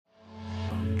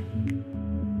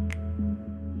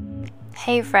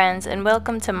Hey friends, and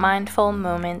welcome to Mindful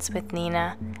Moments with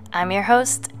Nina. I'm your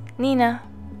host, Nina.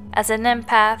 As an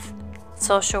empath,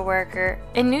 social worker,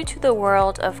 and new to the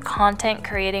world of content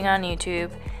creating on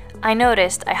YouTube, I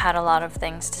noticed I had a lot of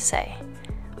things to say.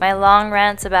 My long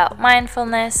rants about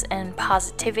mindfulness and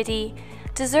positivity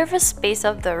deserve a space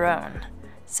of their own.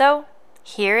 So,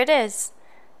 here it is.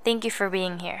 Thank you for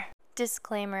being here.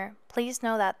 Disclaimer, please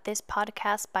know that this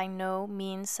podcast by no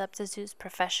means substitutes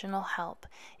professional help.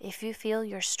 If you feel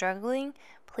you're struggling,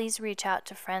 please reach out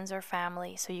to friends or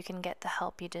family so you can get the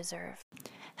help you deserve.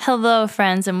 Hello,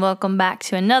 friends, and welcome back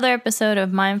to another episode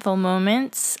of Mindful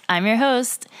Moments. I'm your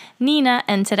host, Nina,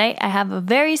 and today I have a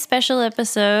very special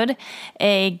episode,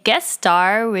 a guest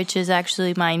star, which is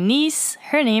actually my niece.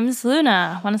 Her name's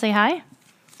Luna. Want to say hi?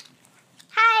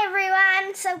 Hi,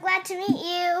 everyone. So glad to meet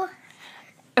you.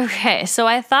 Okay, so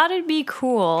I thought it'd be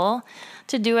cool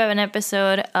to do an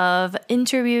episode of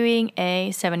interviewing a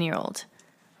 7-year-old.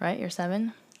 Right? You're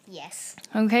 7? Yes.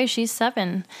 Okay, she's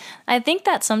 7. I think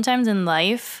that sometimes in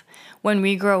life, when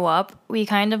we grow up, we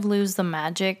kind of lose the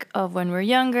magic of when we're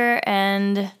younger,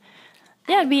 and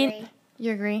I agree.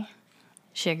 You agree?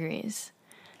 She agrees.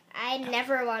 I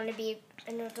never want to be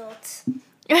an adult.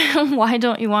 Why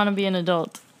don't you want to be an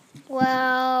adult?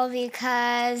 Well,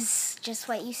 because just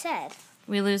what you said.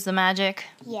 We lose the magic.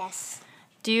 Yes.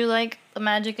 Do you like the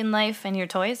magic in life and your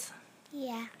toys?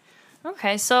 Yeah.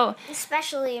 Okay, so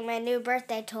Especially my new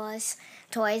birthday toys.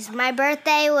 My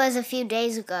birthday was a few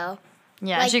days ago.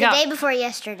 yeah, the day before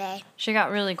yesterday. She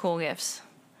got really cool gifts.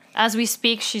 As we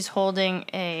speak, she's holding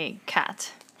a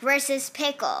cat. Versus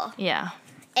Pickle. Yeah.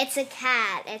 It's a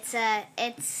cat. It's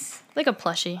Like a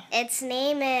plushie. its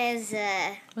name is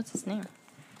What's his name?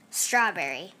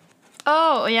 Strawberry.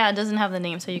 Oh, yeah, it doesn't have the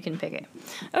name, so you can pick it.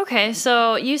 Okay,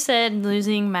 so you said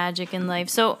losing magic in life.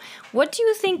 So what do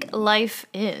you think life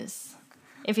is,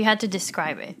 if you had to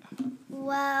describe it?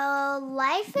 Well,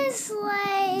 life is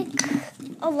like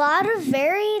a lot of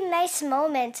very nice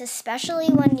moments, especially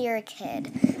when you're a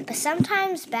kid. But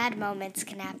sometimes bad moments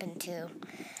can happen too.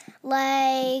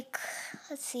 Like,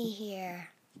 let's see here.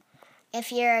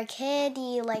 If you're a kid,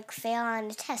 you fail on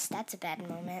a test. That's a bad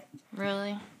moment.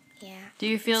 Really? Yeah. Do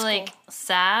you feel It's cool.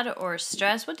 sad or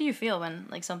stressed? What do you feel when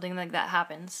something like that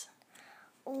happens?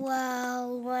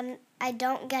 Well, when I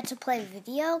don't get to play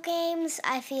video games,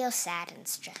 I feel sad and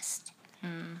stressed.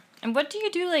 And what do you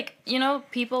do,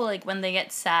 people when they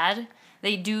get sad,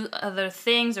 they do other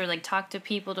things or talk to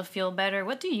people to feel better.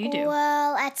 What do you do?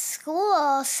 Well, at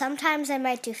school, sometimes I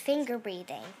might do finger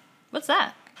breathing. What's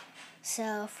that?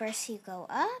 So first you go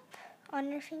up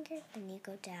on your finger, then you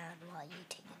go down while you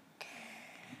take a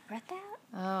breath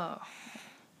out.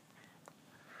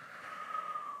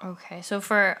 Oh. Okay, so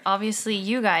for obviously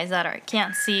you guys that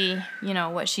can't see,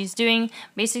 what she's doing,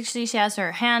 basically she has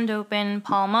her hand open,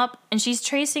 palm up, and she's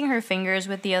tracing her fingers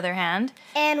with the other hand.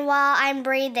 And while I'm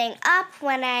breathing up,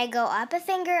 when I go up a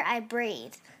finger, I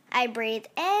breathe. I breathe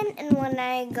in, and when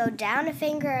I go down a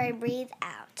finger, I breathe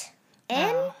out.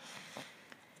 In,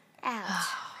 out.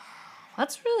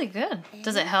 That's really good.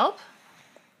 Does it help?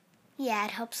 Yeah,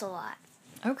 it helps a lot.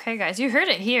 Okay, guys, you heard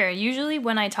it here. Usually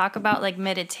when I talk about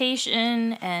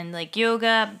meditation and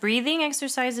yoga, breathing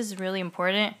exercise is really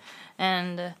important,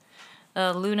 and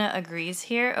Luna agrees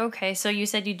here. Okay, so you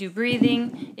said you do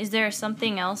breathing. Is there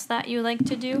something else that you like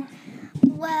to do?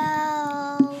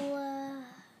 Well,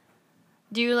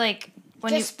 Do you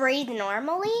when just breathe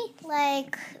normally,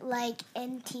 like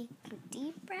and take a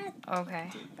deep breath. Okay.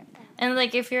 Deep breath out. And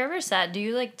if you're ever sad, do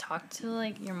you talk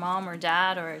to your mom or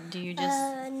dad, or do you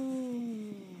just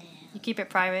you keep it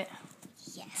private?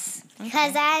 Yes,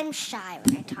 because I'm shy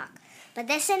when I talk. But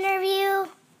this interview,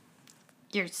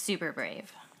 You're super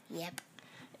brave. yep.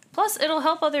 Plus, it'll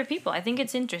help other people. I think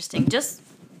it's interesting.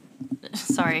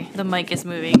 Sorry, the mic is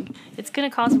moving. It's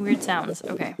gonna cause weird sounds.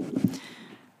 Okay.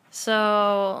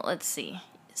 So let's see.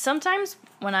 Sometimes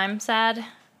when I'm sad,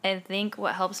 I think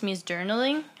what helps me is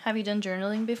journaling. Have you done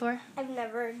journaling before? I've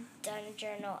never done a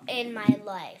journal in my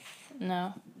life.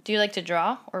 No. Do you like to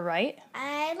draw or write?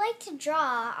 I like to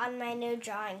draw on my new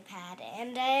drawing pad,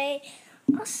 and I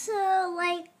also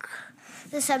like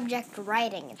the subject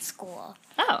writing at school.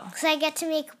 Oh. Because I get to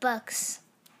make books.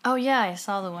 Oh yeah, I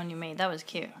saw the one you made. That was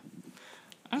cute.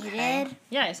 You did?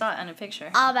 Yeah, I saw it in a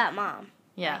picture. All about Mom.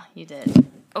 Yeah, you did.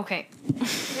 Okay.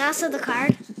 And also the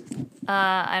card.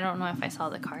 I don't know if I saw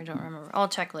the card. I don't remember. I'll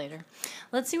check later.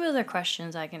 Let's see what other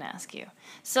questions I can ask you.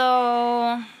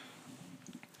 So,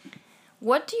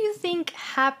 what do you think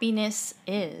happiness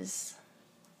is?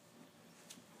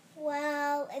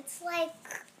 Well, it's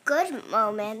good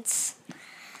moments.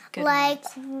 Good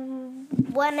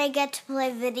When I get to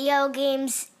play video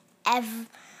games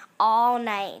all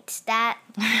night.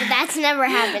 That's never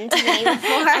happened to me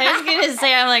before. I was gonna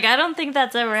say, I'm like, I don't think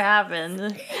that's ever happened.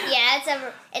 Yeah,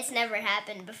 it's never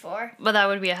happened before. But that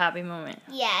would be a happy moment.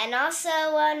 Yeah, and also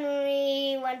when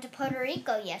we went to Puerto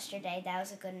Rico yesterday, that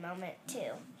was a good moment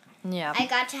too. Yeah. I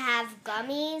got to have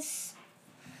gummies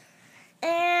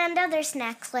and other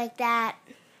snacks like that.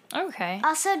 Okay.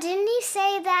 Also, didn't you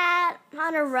say that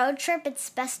on a road trip it's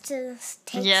best to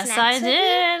take Yes, snacks I with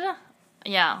did. you?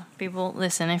 Yeah, people,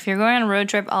 listen, if you're going on a road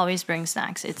trip, always bring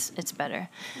snacks. It's better.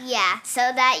 Yeah, so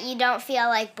that you don't feel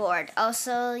like bored.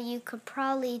 Also, you could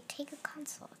probably take a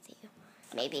console with you.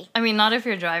 Maybe. I mean, not if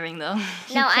you're driving, though.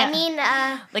 You No, I can't. mean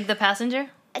Like the passenger?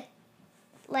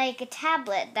 like a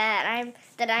tablet that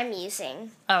I'm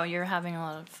using. Oh, you're having a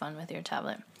lot of fun with your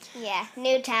tablet. Yeah,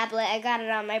 new tablet. I got it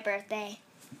on my birthday.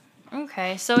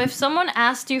 Okay, so if someone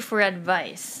asked you for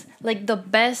advice, like the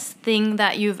best thing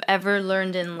that you've ever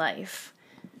learned in life,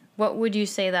 what would you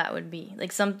say that would be?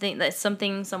 Like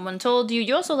something someone told you.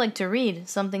 You also like to read,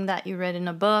 something that you read in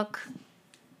a book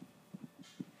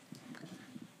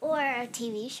Or a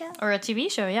TV show. or a TV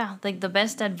show, yeah. Like the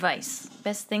best advice,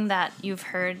 best thing that you've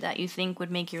heard that you think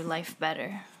would make your life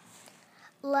better.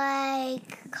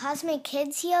 Like Cosmic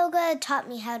Kids Yoga taught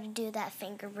me how to do that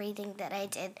finger breathing that I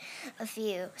did a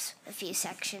few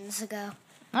sections ago.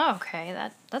 Oh, okay,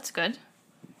 that's good.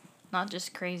 Not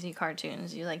just crazy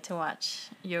cartoons. You like to watch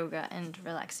yoga and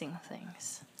relaxing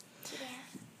things.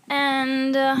 Yeah.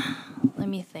 And let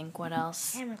me think, what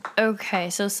else? Okay,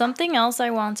 so something else I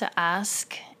want to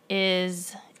ask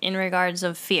is in regards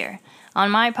of fear. On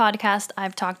my podcast,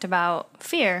 I've talked about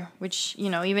fear, which,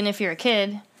 even if you're a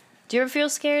kid, do you ever feel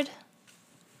scared?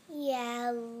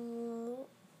 Yeah.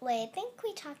 Wait, I think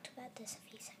we talked about this a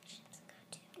few sections ago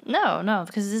too. No,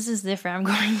 because this is different. I'm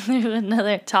going through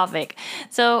another topic.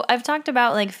 So I've talked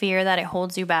about like fear, that it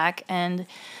holds you back, and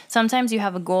sometimes you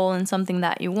have a goal and something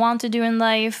that you want to do in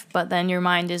life, but then your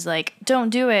mind is like, don't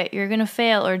do it, you're going to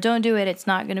fail, or don't do it, it's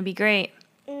not going to be great.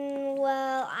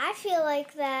 Well, I feel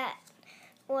like that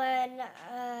when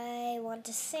I want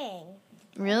to sing.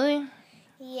 Really?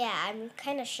 Yeah, I'm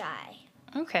kind of shy.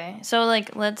 Okay, so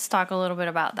like let's talk a little bit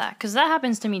about that, because that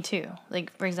happens to me too.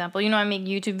 Like, for example, I make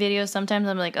YouTube videos. Sometimes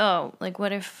I'm like, oh, like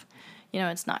what if,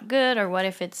 it's not good, or what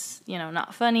if it's,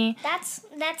 not funny. That's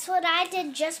what I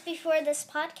did just before this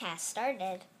podcast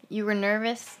started. You were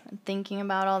nervous thinking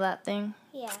about all that thing?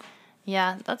 Yeah.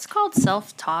 Yeah, that's called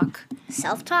self-talk.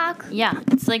 Self-talk? Yeah,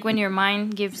 it's like when your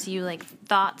mind gives you like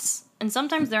thoughts, and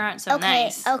sometimes they aren't so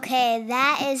nice. Okay,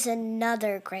 that is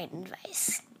another great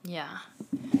advice. Yeah.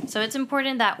 So it's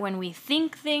important that when we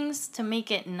think things, to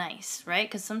make it nice, right?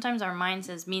 Because sometimes our mind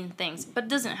says mean things, but it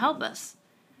doesn't help us.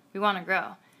 We want to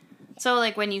grow. So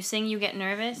like when you sing, you get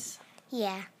nervous?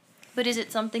 Yeah. But is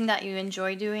it something that you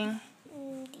enjoy doing?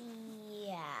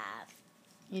 Yeah.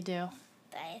 You do?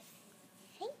 I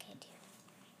think I do.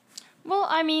 Well,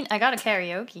 I got a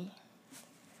karaoke.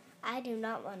 I do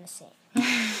not want to sing.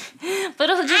 But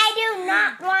it'll just... I do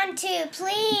not want to,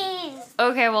 please.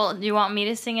 Okay, well, do you want me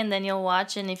to sing and then you'll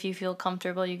watch, and if you feel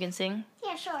comfortable, you can sing?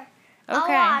 Yeah, sure.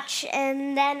 Okay. I'll watch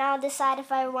and then I'll decide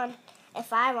if I want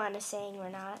to sing or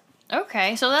not.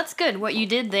 Okay, so that's good. What you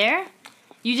did there,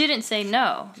 you didn't say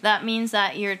no. That means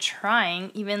that you're trying,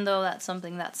 even though that's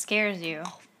something that scares you.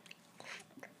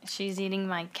 She's eating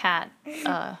my cat.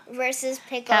 Versus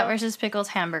Pickle. Cat versus Pickle's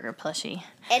hamburger plushie.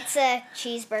 It's a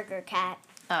cheeseburger cat.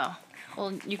 Oh,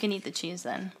 well, you can eat the cheese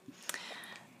then.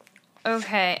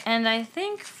 Okay, and I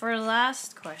think for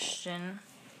last question,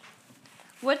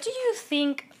 what do you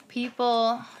think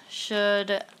people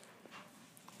should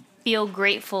feel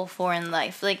grateful for in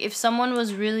life? Like if someone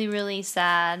was really, really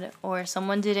sad, or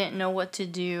someone didn't know what to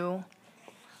do,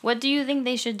 what do you think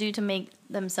they should do to make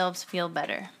themselves feel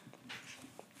better?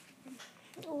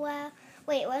 Well,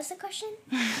 wait, what was the question?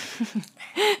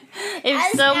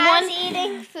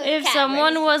 If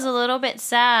someone was a little bit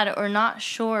sad or not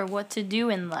sure what to do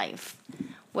in life,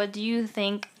 what do you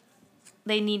think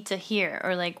they need to hear,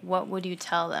 or like what would you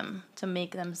tell them to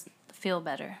make them feel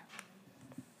better?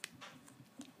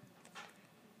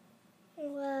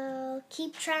 Well,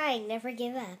 keep trying, never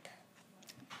give up.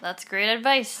 That's great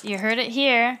advice. You heard it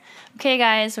here. Okay,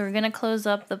 guys, we're going to close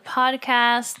up the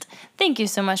podcast. Thank you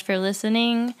so much for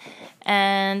listening,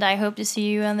 and I hope to see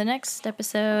you on the next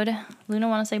episode. Luna,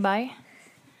 want to say bye?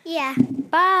 Yeah.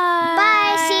 Bye.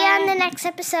 Bye. See you on the next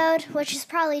episode, which is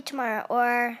probably tomorrow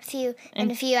or in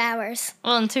a few hours.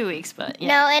 Well, in 2 weeks, but yeah.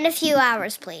 No, in a few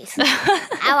hours, please.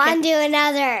 I want to do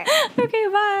another. Okay,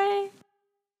 bye.